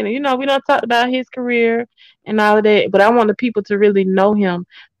 Wait a minute. We don't talk about his career and all of that, but I want the people to really know him.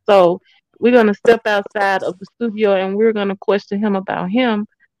 So we're gonna step outside of the studio and we're gonna question him about him,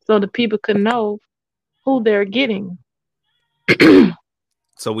 so the people can know who they're getting.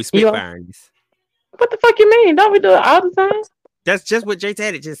 So we spitfiring this. What the fuck you mean? Don't we do it all the time? That's just what Jay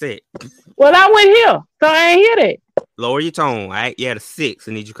Taddy just said. Well, I went here, so I ain't hear that. Lower your tone, all right? You had a 6.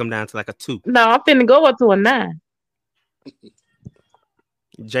 I need you to come down to like a 2. No, I'm finna go up to a 9.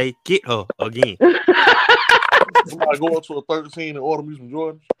 Jay, get her again. Somebody go up to a 13 and order me some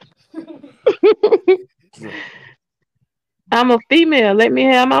Jordans. I'm a female. Let me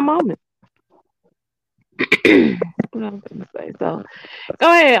have my moment. What I was gonna say. So,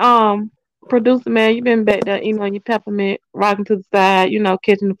 go ahead, producer man. You been back there, your peppermint, rocking to the side,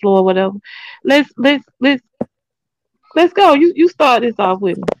 catching the floor, whatever. Let's go. You start this off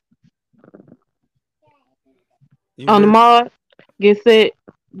with me. On the mark, get set,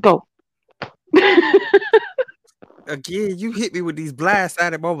 go. Again, you hit me with these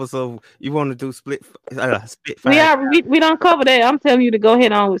blindsided moments. So you want to do split? We don't cover that. I'm telling you to go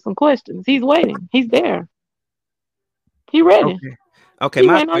ahead on with some questions. He's waiting. He's there. He ready. Okay.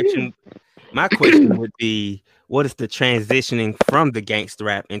 My question would be, what is the transitioning from the gangster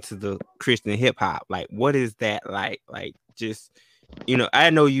rap into the Christian hip hop? Like, what is that like? Like, just I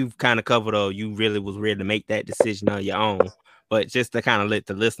know you've kind of covered, or you really was ready to make that decision on your own. But just to kind of let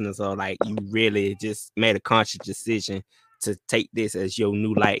the listeners know, like, you really just made a conscious decision to take this as your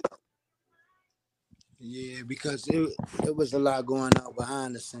new light. Yeah, because it was a lot going on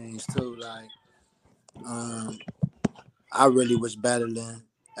behind the scenes too. Like, I really was battling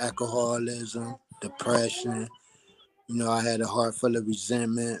alcoholism, depression. I had a heart full of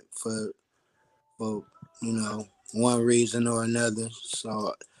resentment for one reason or another.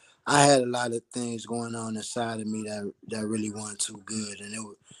 So I had a lot of things going on inside of me that really weren't too good, and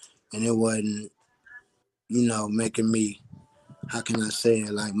it wasn't, making me, how can I say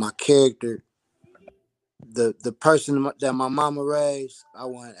it, like my character, the person that my mama raised, I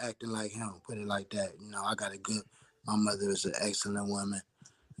wasn't acting like him, put it like that. My mother is an excellent woman.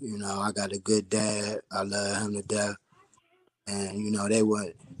 I got a good dad. I love him to death. And,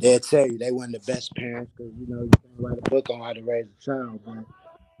 they'll tell you they weren't the best parents because, you can't write a book on how to raise a child, but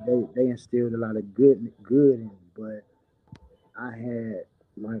they instilled a lot of good in me. But I had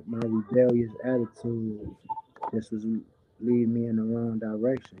my rebellious attitude just was leading me in the wrong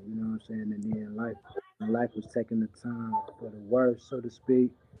direction, you know what I'm saying? And then life was taking the time for the worst, so to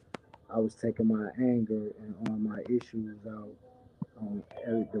speak. I was taking my anger and all my issues out on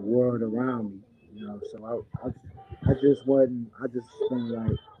the world around me, so I just felt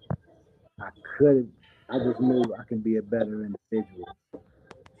like I just knew I can be a better individual.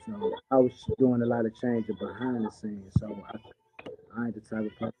 So I was doing a lot of changes behind the scenes. So I ain't the type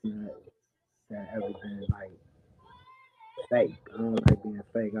of person that ever been like fake. I don't like being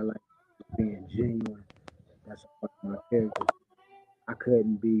fake. I like being genuine. That's part of my character. I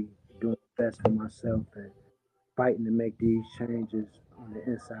couldn't be doing the best for myself and fighting to make these changes on the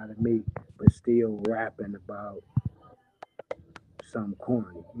inside of me, but still rapping about something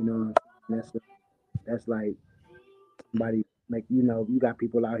corny. You know what I'm saying? That's like somebody you got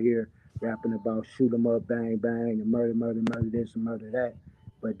people out here rapping about shoot 'em up, bang, bang, and murder this and murder that,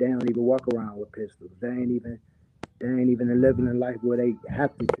 but they don't even walk around with pistols. They ain't even living a life where they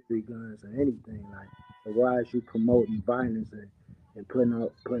have to carry guns or anything. Like, so why is you promoting violence and putting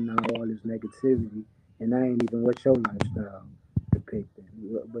out all this negativity, and that ain't even what your lifestyle depicting.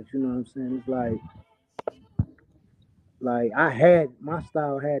 But you know what I'm saying? It's like my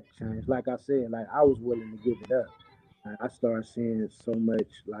style had to change. Like I said, like I was willing to give it up. I started seeing so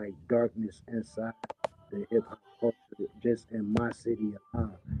much like darkness inside the hip hop culture just in my city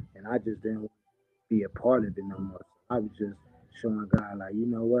alone, and I just didn't want to be a part of it no more. I was just showing God, like, you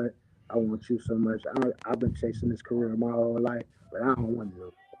know what? I want you so much. I've been chasing this career my whole life, but I don't want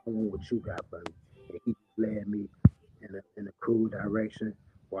to. I want what you got for me. And he led me in a cool direction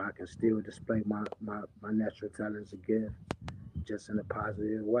where I can still display my natural talents and gifts just in a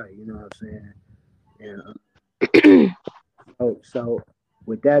positive way. You know what I'm saying? And so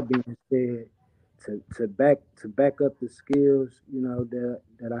with that being said, to back up the skills,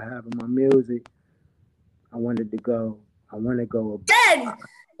 that I have in my music, I want to go. Daddy,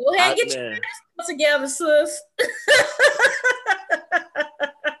 go ahead and get your stuff together, sis.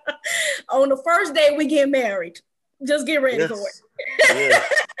 On the first day we get married, just get ready for it.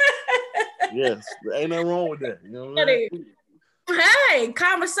 Yes, there ain't nothing wrong with that. You know what I mean? Hey,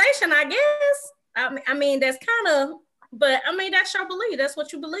 conversation, I guess. I mean, that's kind of, but I mean, that's your belief. That's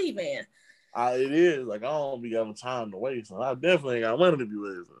what you believe in. It is. Like, I don't be having time to waste. So I definitely ain't got money to be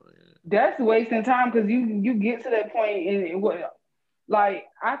wasting. That's wasting time because you get to that point in what, Like,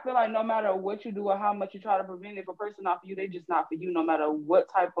 I feel like no matter what you do or how much you try to prevent it, if a person not for you, they just not for you, no matter what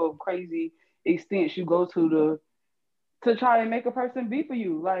type of crazy extent you go to try and make a person be for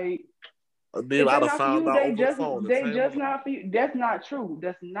you. Like, if they not for you, they just not for you. That's not true.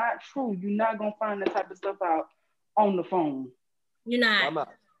 That's not true. You're not gonna find that type of stuff out on the phone. You're not.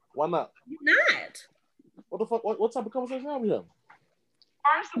 Why not? You're not. What the fuck? What type of conversation are we having?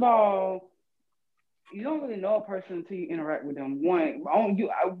 First of all, you don't really know a person until you interact with them. One,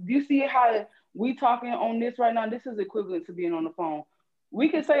 you see how we talking on this right now? This is equivalent to being on the phone. We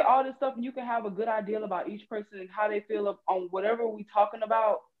can say all this stuff, and you can have a good idea about each person and how they feel on whatever we talking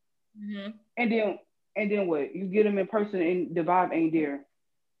about. Mm-hmm. And then what? You get them in person, and the vibe ain't there.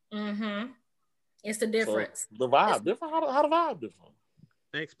 Mm-hmm. It's the difference. So the vibe different. How the vibe different?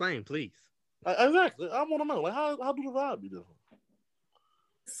 Explain, please. Exactly. I want to know. Like, how do the vibe be different?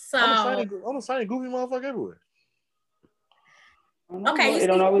 So I'm the same goofy motherfucker everywhere. Okay, it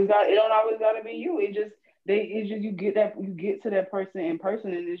don't always got to be you. It's just you get to that person in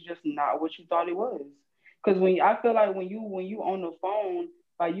person, and it's just not what you thought it was. Because I feel like when you on the phone,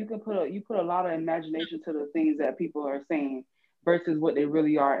 like you put a lot of imagination to the things that people are saying versus what they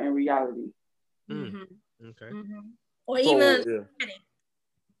really are in reality. Mm-hmm. Okay. Mm-hmm. Or even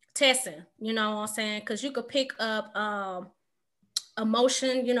testing, you know what I'm saying? Because you could pick up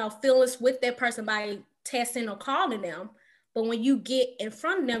emotion, feelings with that person by texting or calling them. But when you get in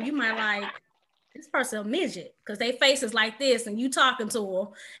front of them, you might like, this person a midget because they face is like this and you talking to them.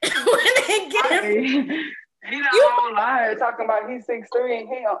 When they get He's not lying talking about he's 6'3"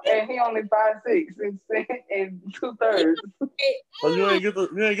 and he only 5'6" and 2/3. But you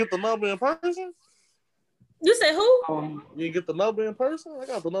ain't get the number in person? You say who? You didn't get the number in person? I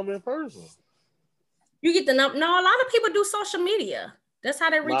got the number in person. You get the number? No, a lot of people do social media. That's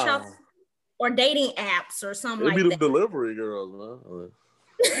how they reach out, or dating apps or something like that. It be the delivery girls, man.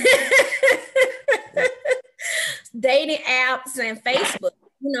 Dating apps and Facebook.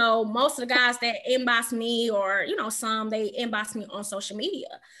 Most of the guys that inbox me or, some, they inbox me on social media.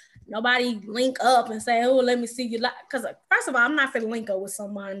 Nobody link up and say, oh, let me see you. Because first of all, I'm not going to link up with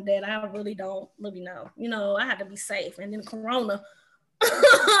someone that I really don't really know. I had to be safe. And then Corona,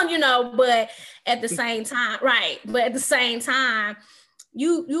 but at the same time, right. But at the same time,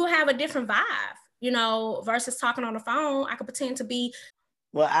 you have a different vibe, versus talking on the phone. I could pretend to be.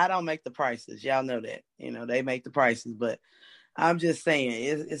 Well, I don't make the prices. Y'all know that. They make the prices, but I'm just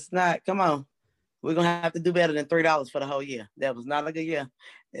saying it's not, come on. We're going to have to do better than $3 for the whole year. That was not a good year.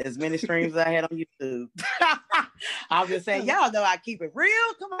 As many streams as I had on YouTube. I'm just saying, y'all know I keep it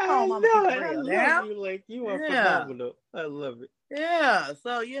real. Come on, mama, keep it real. Now. You are phenomenal. I love it. Yeah.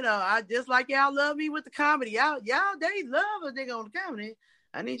 So, I just like y'all love me with the comedy. Y'all, they love a nigga on the comedy.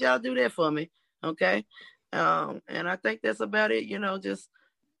 I need y'all to do that for me. Okay. And I think that's about it. Just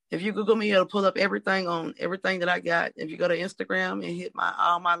if you Google me, it'll pull up everything that I got. If you go to Instagram and hit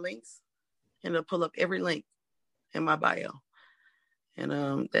all my links, and it'll pull up every link in my bio.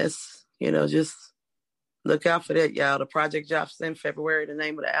 And that's, just look out for that, y'all. The project drops in February. The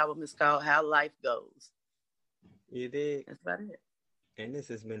name of the album is called How Life Goes. You did. That's about it. And this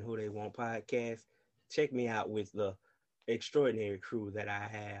has been Who They Want Podcast. Check me out with the extraordinary crew that I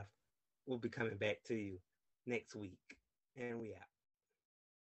have. We'll be coming back to you next week. And we out.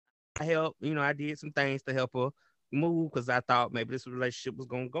 I helped, I did some things to help her move because I thought maybe this relationship was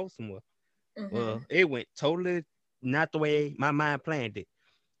going to go somewhere. Mm-hmm. Well, it went totally not the way my mind planned it.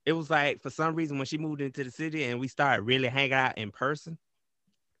 It was like, for some reason, when she moved into the city and we started really hanging out in person,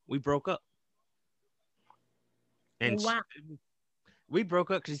 we broke up. And we broke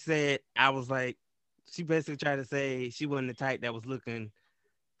up because she said, she basically tried to say she wasn't the type that was looking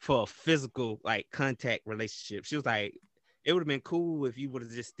for a physical, contact relationship. She was like, it would have been cool if you would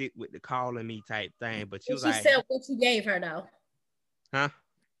have just stick with the calling me type thing. But she said what you gave her, though. Huh?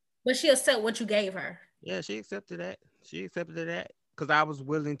 But she accepted what you gave her. Yeah, she accepted that. Because I was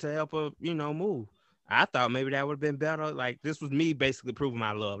willing to help her, move. I thought maybe that would have been better. Like, this was me basically proving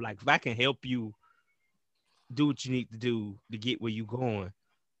my love. Like, if I can help you do what you need to do to get where you're going,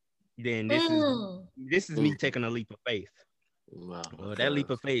 then this is me taking a leap of faith. Wow. That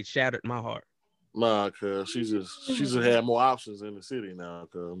leap of faith shattered my heart. Nah, cause she just had more options in the city now.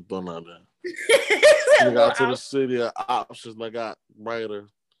 Cause I'm done out there. She got to the city, options that got brighter.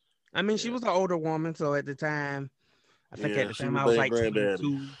 I mean, she was an older woman, so at the time, I think at the time I was like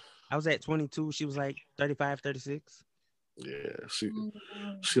 22. I was at 22. She was like 35, 36. Yeah, she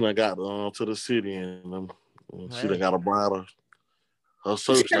done got to the city and she done got a brighter. Her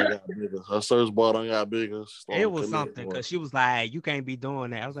search done got bigger. Her search bar done got bigger. It was something because she was like, "You can't be doing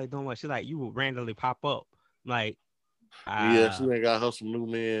that." I was like, "Doing what?" She's like, "You will randomly pop up." Like, Yeah, she ain't got her some new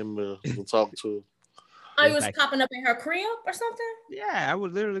men to talk to. Oh, you was popping up in her crib or something? Yeah, I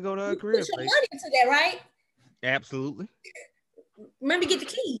would literally go to her crib. Put your money into that, right? Absolutely. Remember, get the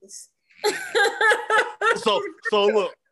keys. So look,